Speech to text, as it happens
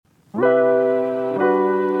We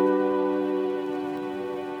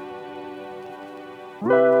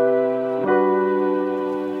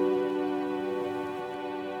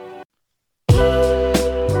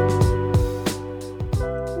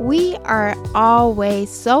are always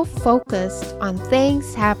so focused on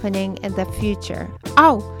things happening in the future.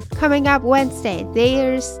 Oh, coming up Wednesday,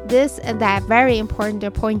 there's this and that very important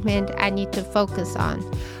appointment I need to focus on.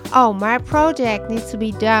 Oh, my project needs to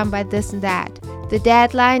be done by this and that. The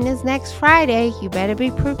deadline is next Friday. You better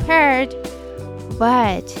be prepared.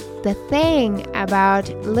 But the thing about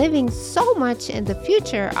living so much in the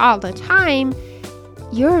future all the time,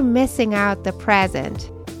 you're missing out the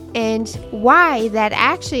present. And why that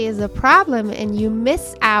actually is a problem and you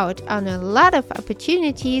miss out on a lot of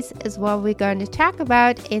opportunities is what we're going to talk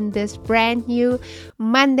about in this brand new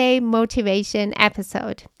Monday Motivation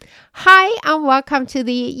episode. Hi, and welcome to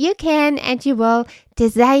the You Can and You Will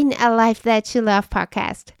Design a Life That You Love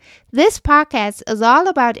podcast. This podcast is all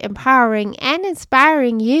about empowering and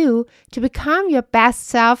inspiring you to become your best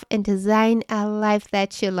self and design a life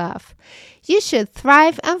that you love. You should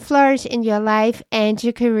thrive and flourish in your life and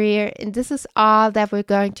your career, and this is all that we're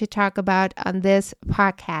going to talk about on this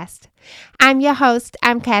podcast. I'm your host.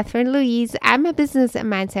 I'm Catherine Louise. I'm a business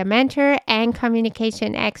and mindset mentor and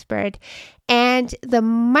communication expert. And the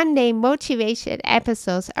Monday Motivation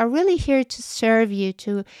episodes are really here to serve you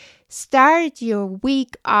to start your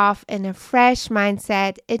week off in a fresh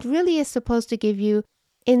mindset. It really is supposed to give you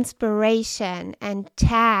inspiration and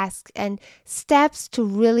tasks and steps to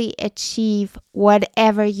really achieve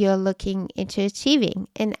whatever you're looking into achieving.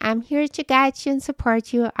 And I'm here to guide you and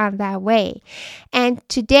support you on that way. And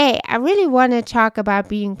today, I really want to talk about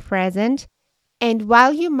being present. And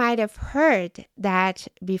while you might have heard that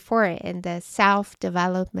before in the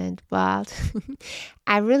self-development world,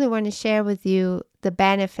 I really want to share with you the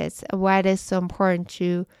benefits of why it is so important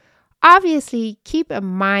to obviously keep in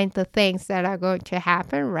mind the things that are going to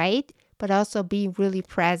happen, right? But also be really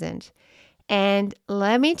present. And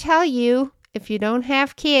let me tell you, if you don't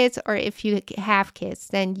have kids or if you have kids,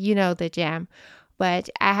 then you know the jam. But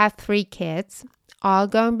I have 3 kids, all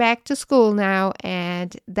going back to school now,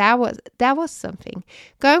 and that was something.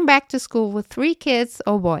 Going back to school with 3 kids,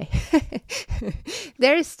 oh boy.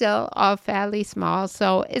 They're still all fairly small,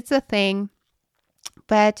 so it's a thing.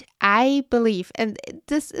 But I believe, and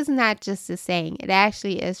this is not just a saying, it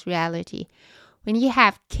actually is reality. When you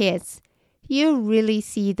have kids, you really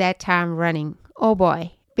see that time running. Oh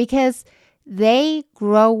boy, because they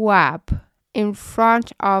grow up in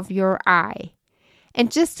front of your eye.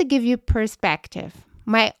 And just to give you perspective,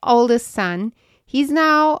 my oldest son, he's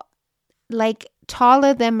now like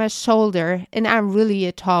taller than my shoulder, and I'm really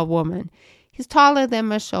a tall woman. He's taller than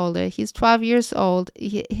my shoulder. He's 12 years old.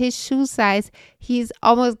 His shoe size, he's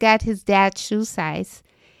almost got his dad's shoe size.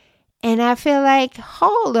 And I feel like,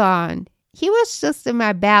 hold on, he was just in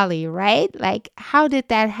my belly, right? Like, how did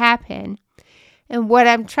that happen? And what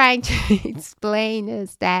I'm trying to explain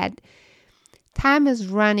is that time is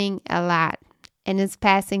running a lot. And it's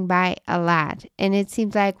passing by a lot. And it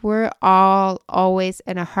seems like we're all always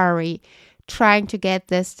in a hurry, trying to get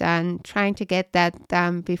this done, trying to get that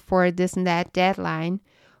done before this and that deadline.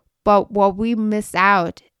 But what we miss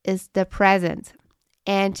out is the present.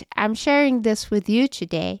 And I'm sharing this with you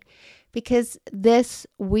today because this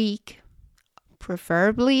week,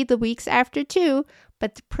 preferably the weeks after too,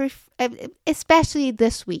 but especially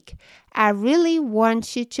this week, I really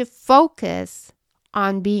want you to focus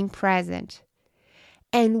on being present.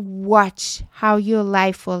 And watch how your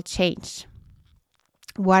life will change.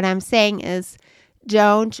 What I'm saying is,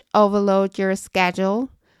 don't overload your schedule.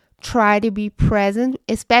 Try to be present,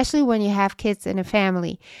 especially when you have kids in a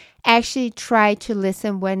family. Actually try to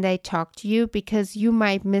listen when they talk to you because you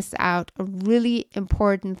might miss out on really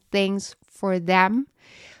important things for them.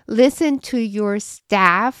 Listen to your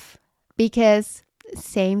staff because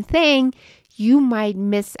same thing. You might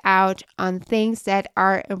miss out on things that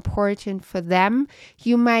are important for them.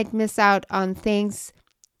 You might miss out on things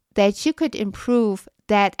that you could improve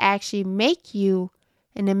that actually make you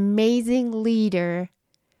an amazing leader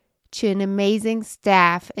to an amazing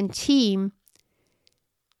staff and team.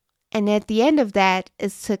 And at the end of that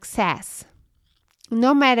is success.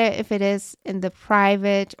 No matter if it is in the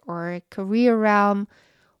private or career realm,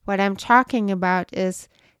 what I'm talking about is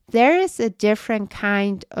there is a different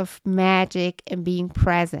kind of magic in being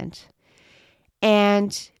present.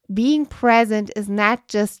 And being present is not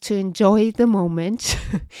just to enjoy the moment.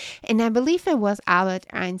 And I believe it was Albert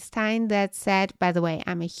Einstein that said, by the way,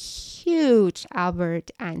 I'm a huge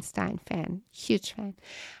Albert Einstein fan, huge fan.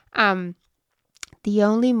 The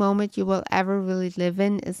only moment you will ever really live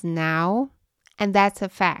in is now. And that's a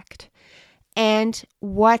fact. And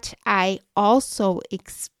what I also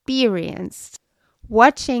experienced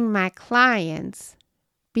watching my clients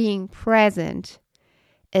being present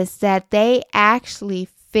is that they actually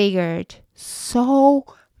figured so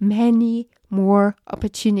many more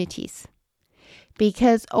opportunities.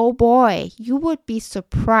 Because, oh boy, you would be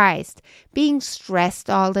surprised being stressed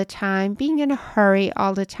all the time, being in a hurry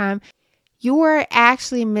all the time. You are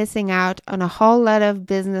actually missing out on a whole lot of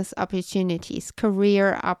business opportunities,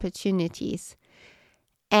 career opportunities.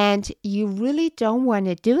 And you really don't want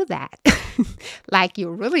to do that. Like you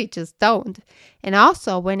really just don't. And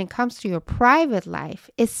also when it comes to your private life,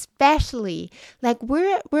 especially like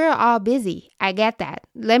we're all busy. I get that.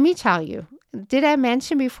 Let me tell you. Did I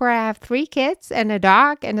mention before I have 3 kids and a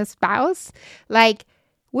dog and a spouse? Like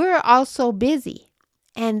we're all so busy.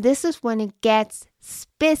 And this is when it gets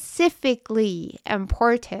specifically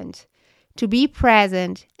important to be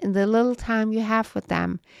present in the little time you have with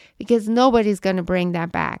them, because nobody's going to bring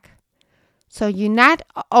that back. So you not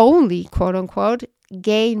only, quote unquote,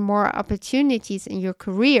 gain more opportunities in your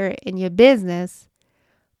career, in your business,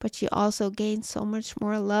 but you also gain so much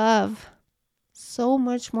more love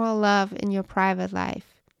in your private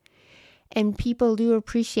life. And people do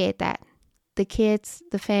appreciate that. The kids,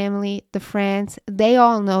 the family, the friends, they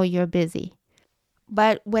all know you're busy.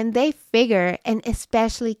 But when they figure, and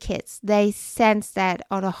especially kids, they sense that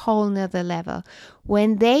on a whole nother level.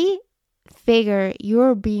 When they figure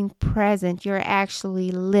you're being present, you're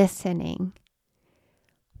actually listening,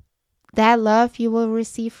 that love you will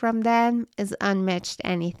receive from them is unmatched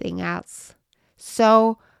anything else.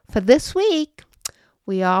 So for this week,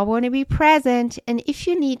 we all want to be present. And if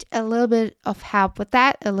you need a little bit of help with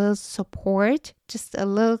that, a little support, just a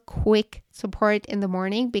little quick support in the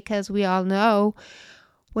morning, because we all know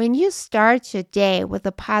when you start your day with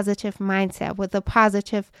a positive mindset, with a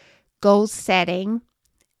positive goal setting,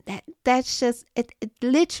 that's just, it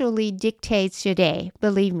literally dictates your day,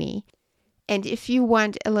 believe me. And if you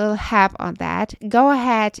want a little help on that, go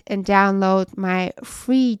ahead and download my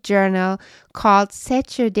free journal called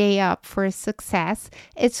Set Your Day Up for Success.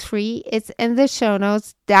 It's free. It's in the show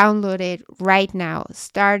notes. Download it right now.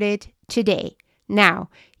 Start it today. Now,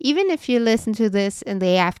 even if you listen to this in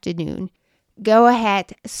the afternoon, go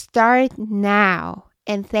ahead, start now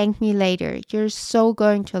and thank me later. You're so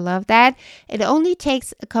going to love that. It only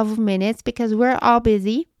takes a couple of minutes because we're all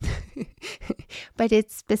busy, but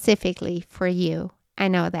it's specifically for you. I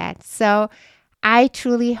know that. So I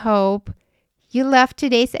truly hope you loved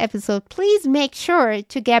today's episode. Please make sure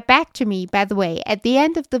to get back to me, by the way, at the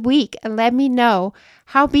end of the week and let me know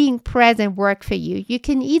how being present worked for you. You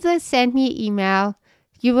can either send me an email.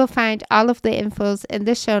 You will find all of the infos in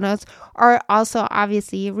the show notes, or also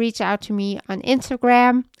obviously reach out to me on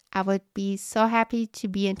Instagram. I would be so happy to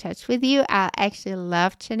be in touch with you. I actually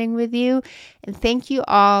love chatting with you. And thank you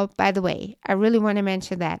all, by the way, I really want to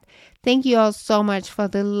mention that. Thank you all so much for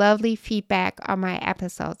the lovely feedback on my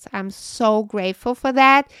episodes. I'm so grateful for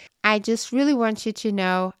that. I just really want you to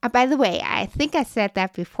know, by the way, I think I said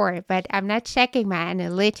that before, but I'm not checking my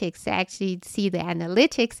analytics to actually see the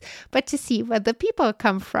analytics, but to see where the people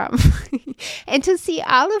come from and to see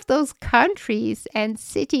all of those countries and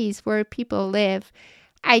cities where people live.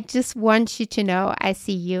 I just want you to know I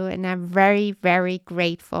see you, and I'm very, very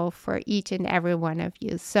grateful for each and every one of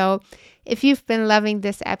you. So if you've been loving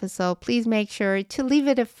this episode, please make sure to leave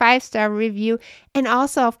it a 5-star review, and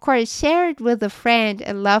also, of course, share it with a friend,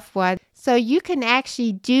 a loved one, so you can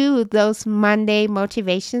actually do those Monday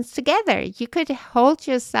motivations together. You could hold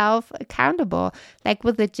yourself accountable, like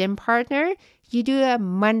with a gym partner. You do a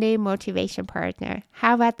Monday motivation partner.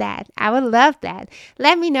 How about that? I would love that.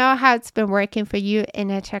 Let me know how it's been working for you, and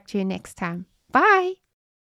I'll talk to you next time. Bye.